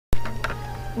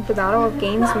The Battle of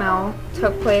Gaines Mill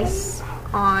took place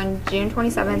on June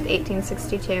 27,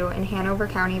 1862 in Hanover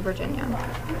County, Virginia.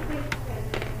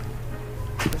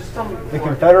 The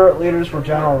Confederate leaders were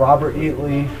General Robert E.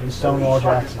 Lee and Stonewall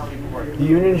Jackson. The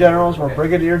Union generals were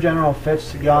Brigadier General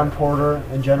Fitz John Porter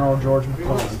and General George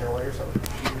McClellan.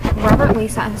 Robert Lee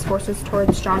sent his forces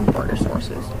towards John Porter's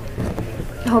forces,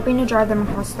 hoping to drive them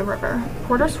across the river.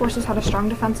 Porter's forces had a strong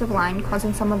defensive line,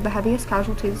 causing some of the heaviest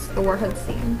casualties the war had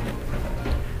seen.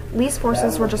 Lee's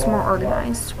forces were just more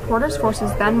organized. Porter's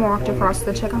forces then walked across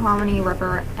the Chickahominy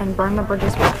River and burned the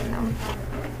bridges behind them.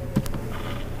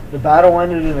 The battle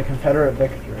ended in a Confederate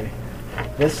victory.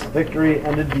 This victory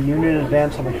ended the Union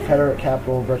advance on the Confederate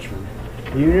capital of Richmond.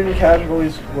 The Union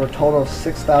casualties were a total of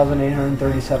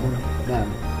 6,837 men.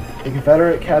 The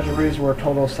Confederate casualties were a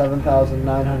total of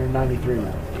 7,993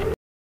 men.